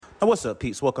And what's up,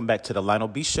 peeps? Welcome back to the Lionel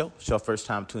B Show. It's your first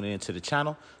time tuning into the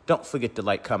channel. Don't forget to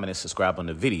like, comment, and subscribe on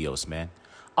the videos, man.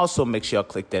 Also, make sure y'all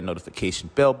click that notification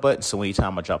bell button so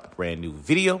anytime I drop a brand new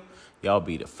video, y'all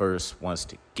be the first ones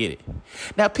to get it.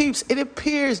 Now, peeps, it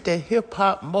appears that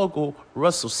hip-hop mogul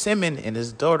Russell Simmons and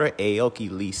his daughter Aoki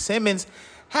Lee Simmons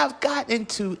have gotten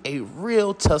into a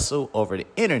real tussle over the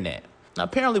internet. Now,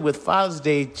 apparently with Father's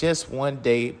Day just one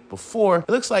day before, it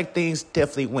looks like things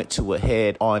definitely went to a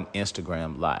head on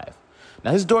Instagram Live.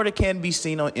 Now, his daughter can be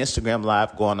seen on Instagram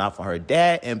Live going off on her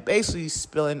dad and basically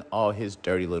spilling all his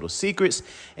dirty little secrets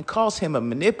and calls him a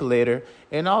manipulator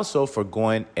and also for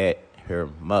going at her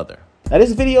mother. Now,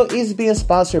 this video is being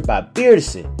sponsored by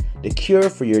Beardison, the cure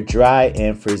for your dry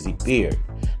and frizzy beard.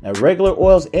 Now, regular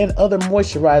oils and other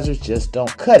moisturizers just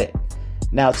don't cut it.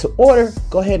 Now, to order,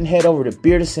 go ahead and head over to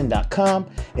Beardison.com,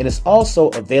 and it's also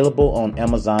available on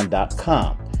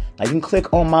Amazon.com. Now, you can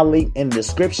click on my link in the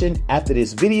description after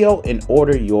this video and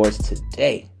order yours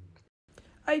today.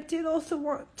 I did also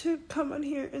want to come on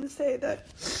here and say that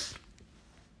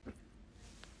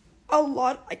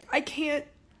I can't,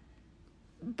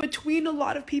 between a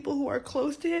lot of people who are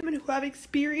close to him and who have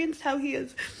experienced how he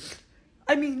has,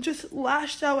 just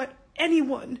lashed out at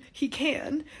anyone he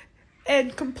can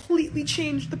and completely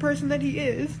changed the person that he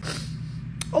is.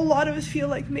 A lot of us feel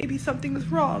like maybe something's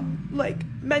wrong, like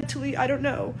mentally, I don't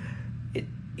know.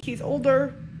 He's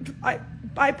older, I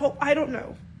don't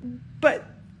know, but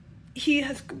he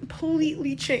has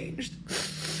completely changed.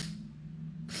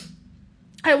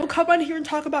 I will come on here and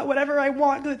talk about whatever I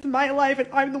want because it's my life and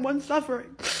I'm the one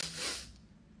suffering.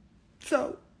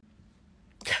 So,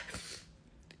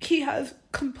 he has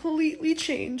completely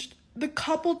changed. The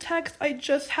couple texts I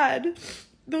just had,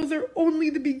 those are only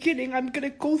the beginning. I'm gonna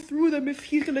go through them if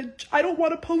he's gonna, I don't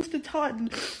want to post a ton,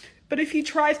 but if he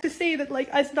tries to say that, like,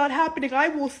 it's not happening, I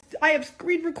have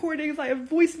screen recordings, I have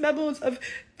voice memos of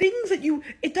things that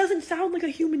it doesn't sound like a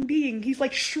human being. He's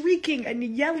like shrieking and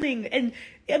yelling and,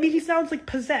 he sounds like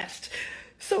possessed.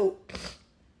 So,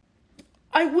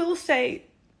 I will say,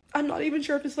 I'm not even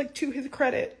sure if it's like to his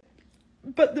credit,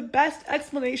 but the best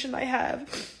explanation I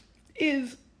have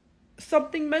is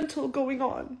something mental going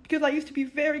on, because I used to be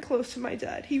very close to my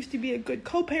dad. He used to be a good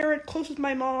co-parent, close with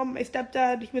my mom, my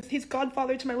stepdad. He was his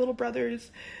godfather to my little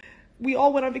brothers. We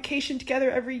all went on vacation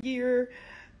together every year,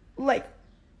 like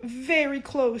very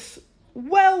close,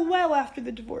 well after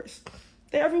the divorce.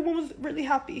 Everyone was really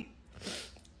happy.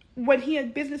 When he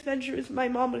had business ventures, my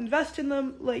mom would invest in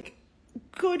them, like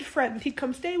good friends. He'd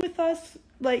come stay with us,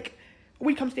 like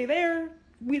we'd come stay there,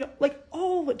 we'd like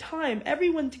all the time,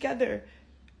 everyone together.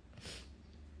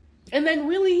 And then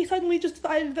really he suddenly just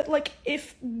decided that, like,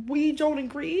 if we don't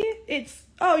agree, it's,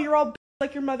 oh, you're all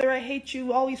like your mother, I hate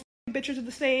you, all these bitches are the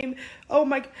same, oh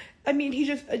my, he's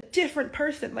just a different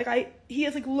person. Like, he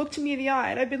has, like, looked me in the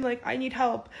eye, and I've been like, I need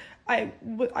help. I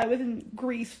was in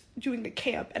Greece doing a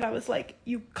camp, and I was like,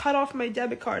 you cut off my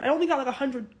debit card. I only got, like,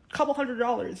 couple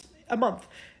 $100 a month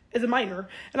as a minor,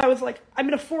 and I was like, I'm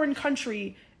in a foreign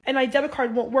country, and my debit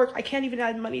card won't work, I can't even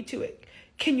add money to it.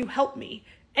 Can you help me?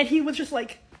 And he was just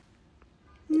like,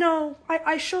 no,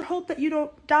 I sure hope that you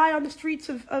don't die on the streets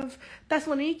of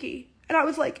Thessaloniki. And I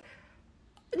was like,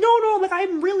 no, like,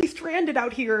 I'm really stranded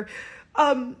out here.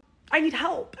 I need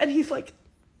help. And he's like,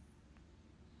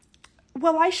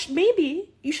 well,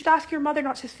 maybe you should ask your mother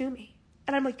not to sue me.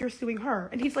 And I'm like, you're suing her.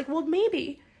 And he's like, well,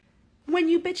 maybe when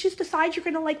you bitches decide you're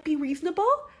gonna, like, be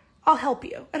reasonable, I'll help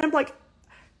you. And I'm like,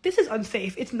 this is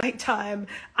unsafe. It's nighttime.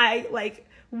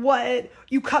 What?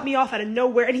 You cut me off out of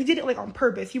nowhere. And he did it, like, on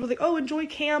purpose. He was like, oh, enjoy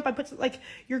camp. I put, like,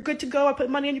 you're good to go. I put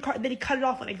money on your card. And then he cut it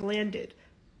off when I landed.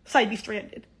 So I'd be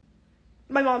stranded.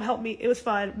 My mom helped me. It was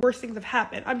fine. Worse things have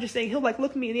happened. I'm just saying, he'll, like,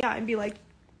 look me in the eye and be like,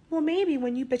 well, maybe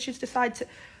when you bitches decide to,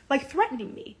 like,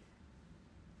 threatening me.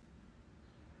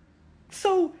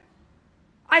 So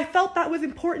I felt that was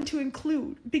important to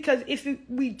include, because if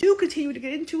we do continue to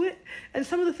get into it, and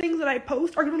some of the things that I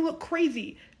post are going to look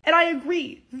crazy, and I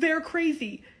agree, they're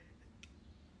crazy,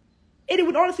 and it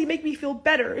would honestly make me feel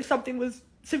better if something was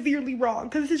severely wrong,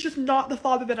 because this is just not the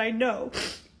father that I know,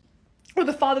 or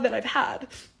the father that I've had.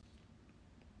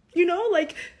 You know,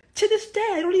 like, to this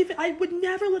day, I would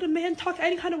never let a man talk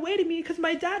any kind of way to me, because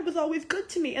my dad was always good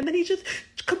to me, and then he just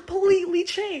completely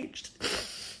changed.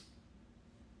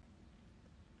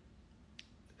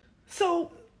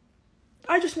 So,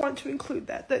 I just want to include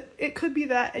that it could be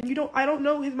that, and I don't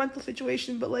know his mental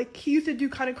situation, but, like, he used to do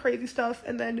kind of crazy stuff,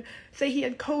 and then say he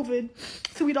had COVID,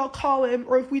 so we'd all call him,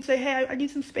 or if we'd say, hey, I need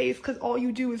some space, because all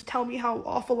you do is tell me how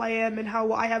awful I am, and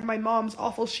how I have my mom's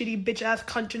awful, shitty, bitch-ass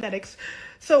cunt genetics,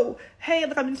 So, hey,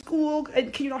 like, I'm in school,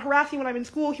 and can you not harass me when I'm in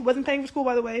school? He wasn't paying for school,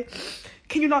 by the way.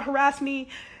 Can you not harass me?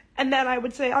 And then I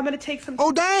would say, I'm going to take some...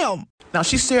 Oh, damn! Now,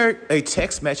 she shared a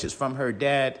text message from her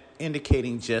dad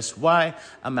indicating just why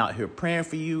I'm out here praying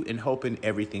for you and hoping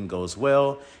everything goes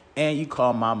well. And you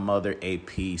call my mother a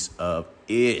piece of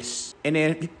ish. And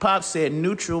then Pop said,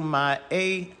 neutral my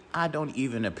A. I don't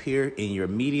even appear in your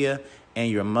media. And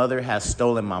your mother has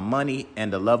stolen my money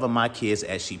and the love of my kids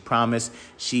as she promised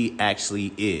she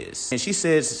actually is. And she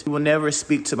says, you will never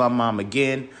speak to my mom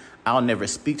again. I'll never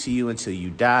speak to you until you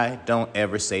die. Don't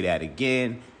ever say that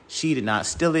again. She did not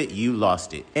steal it. You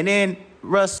lost it. And then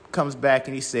Russ comes back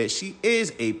and he says, she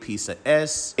is a piece of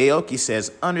S. Aoki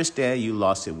says, understand you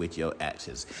lost it with your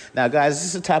actions. Now, guys, this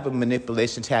is the type of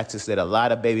manipulation tactics that a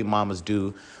lot of baby mamas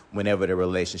do whenever the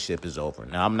relationship is over.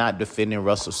 Now, I'm not defending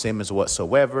Russell Simmons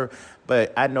whatsoever,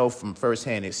 but I know from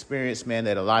firsthand experience, man,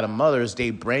 that a lot of mothers,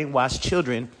 they brainwash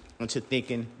children into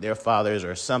thinking their fathers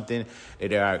are something that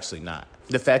they're actually not.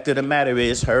 The fact of the matter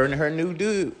is, her and her new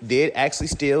dude did actually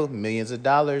steal millions of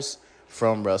dollars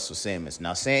from Russell Simmons.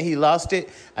 Now, saying he lost it,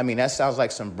 I mean, that sounds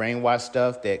like some brainwash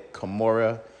stuff that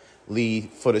Kimora Lee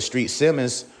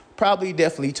Simmons probably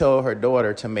definitely told her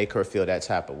daughter to make her feel that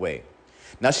type of way.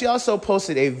 Now, she also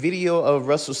posted a video of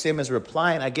Russell Simmons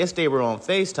replying. I guess they were on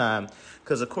FaceTime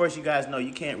because, of course, you guys know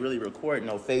you can't really record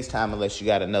no FaceTime unless you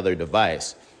got another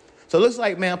device. So it looks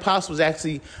like, man, Pops was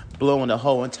actually blowing the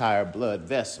whole entire blood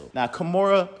vessel. Now,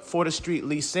 Kimora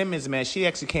Lee Simmons, man, she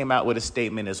actually came out with a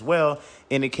statement as well,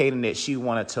 indicating that she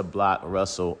wanted to block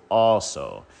Russell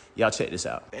also. Y'all check this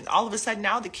out. And all of a sudden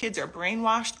now the kids are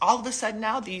brainwashed. All of a sudden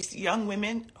now these young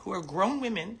women who are grown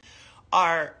women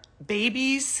are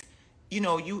babies. You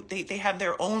know, they have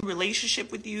their own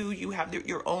relationship with you. You have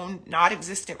your own not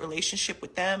existent relationship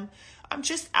with them. I'm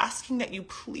just asking that you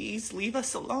please leave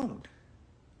us alone.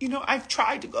 You know, I've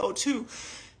tried to go to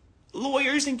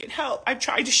lawyers and get help. I've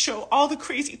tried to show all the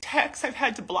crazy texts I've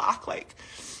had to block. Like,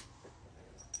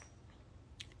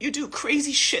 you do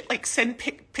crazy shit like send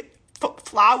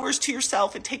flowers to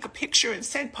yourself and take a picture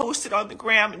and post it on the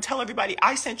gram and tell everybody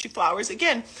I sent you flowers.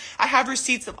 Again, I have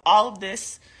receipts of all of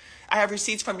this. I have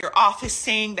receipts from your office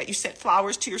saying that you sent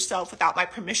flowers to yourself without my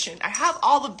permission. I have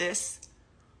all of this.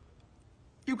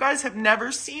 You guys have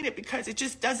never seen it because it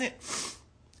just doesn't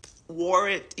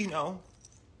warrant, you know,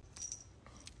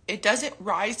 it doesn't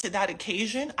rise to that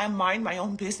occasion. I mind my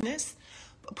own business.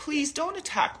 But please don't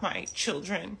attack my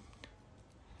children.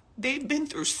 They've been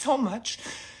through so much.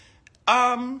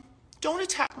 Don't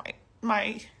attack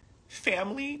my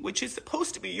family, which is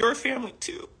supposed to be your family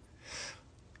too.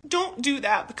 Don't do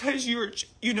that because you're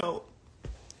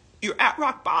at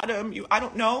rock bottom. I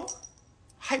don't know.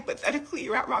 Hypothetically,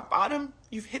 you're at rock bottom.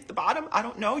 You've hit the bottom. I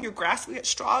don't know. You're grasping at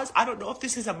straws. I don't know if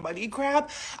this is a money grab.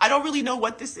 I don't really know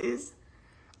what this is.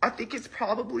 I think it's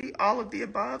probably all of the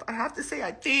above. I have to say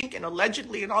I think and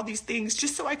allegedly and all these things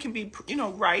just so I can be, you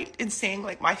know, right in saying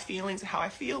like my feelings and how I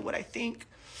feel, what I think.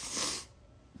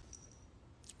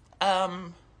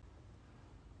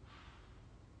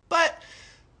 But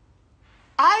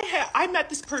I met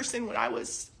this person when I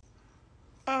was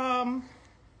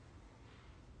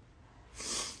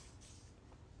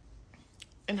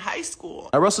in high school.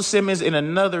 Now, Russell Simmons, in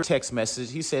another text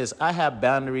message, he says, I have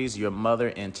boundaries your mother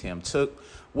and Tim took.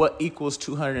 What equals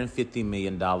 $250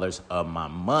 million of my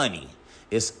money?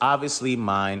 It's obviously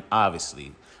mine,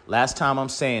 obviously. Last time I'm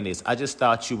saying this, I just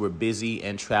thought you were busy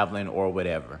and traveling or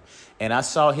whatever. And I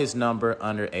saw his number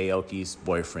under Aoki's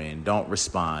boyfriend. Don't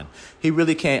respond. He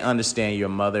really can't understand your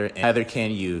mother, and neither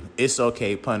can you. It's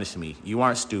okay, punish me. You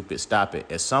aren't stupid, stop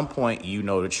it. At some point, you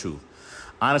know the truth.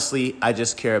 Honestly, I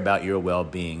just care about your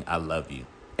well-being. I love you.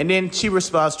 And then she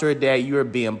responds to her dad, you are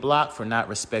being blocked for not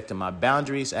respecting my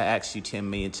boundaries. I asked you 10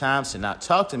 million times to not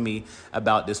talk to me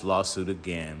about this lawsuit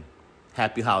again.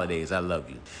 Happy holidays. I love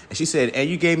you. And she said, and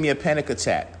you gave me a panic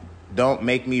attack. Don't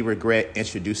make me regret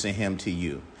introducing him to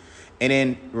you. And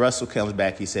then Russell comes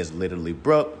back. He says, literally,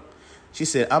 Brooke. She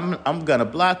said, I'm going to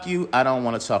block you. I don't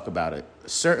want to talk about it.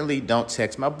 Certainly don't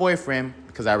text my boyfriend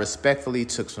because I respectfully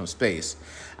took some space.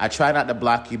 I try not to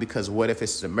block you because what if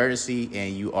it's an emergency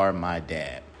and you are my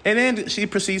dad? And then she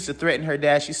proceeds to threaten her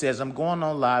dad. She says, I'm going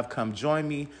on live. Come join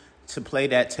me to play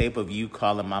that tape of you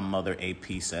calling my mother a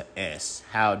piece of S.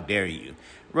 How dare you?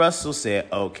 Russell said,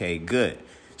 okay, good.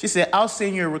 She said, I'll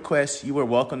send you a request. You were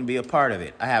welcome to be a part of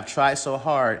it. I have tried so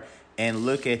hard and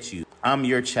look at you. I'm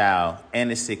your child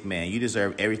and a sick man. You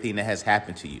deserve everything that has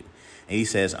happened to you. And he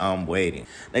says, I'm waiting.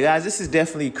 Now, guys, this is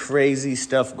definitely crazy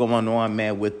stuff going on,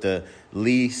 man, with the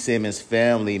Lee Simmons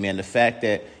family, man. The fact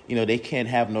that, you know, they can't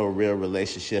have no real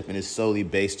relationship and it's solely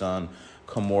based on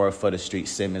Kimora for the Street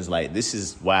Simmons. Like, this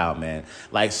is wild, man.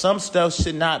 Like, some stuff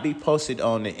should not be posted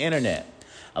on the internet.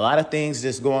 A lot of things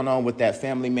that's going on with that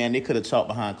family, man, they could have talked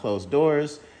behind closed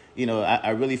doors. You know,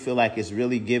 I really feel like it's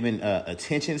really giving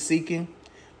attention seeking.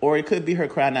 Or it could be her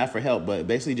crying out for help, but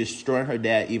basically destroying her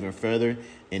dad even further.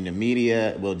 And the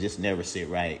media will just never sit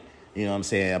right. You know what I'm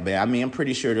saying? But I mean, I'm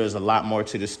pretty sure there's a lot more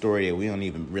to the story that we don't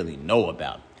even really know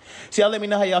about. So y'all let me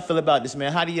know how y'all feel about this,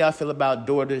 man. How do y'all feel about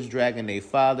daughters dragging their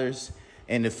fathers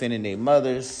and defending their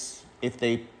mothers if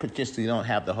they potentially don't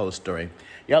have the whole story?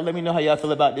 Y'all let me know how y'all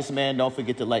feel about this, man. Don't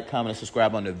forget to like, comment, and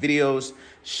subscribe on the videos.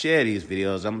 Share these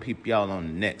videos. I'm going to keep y'all on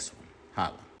the next one.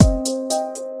 Holla.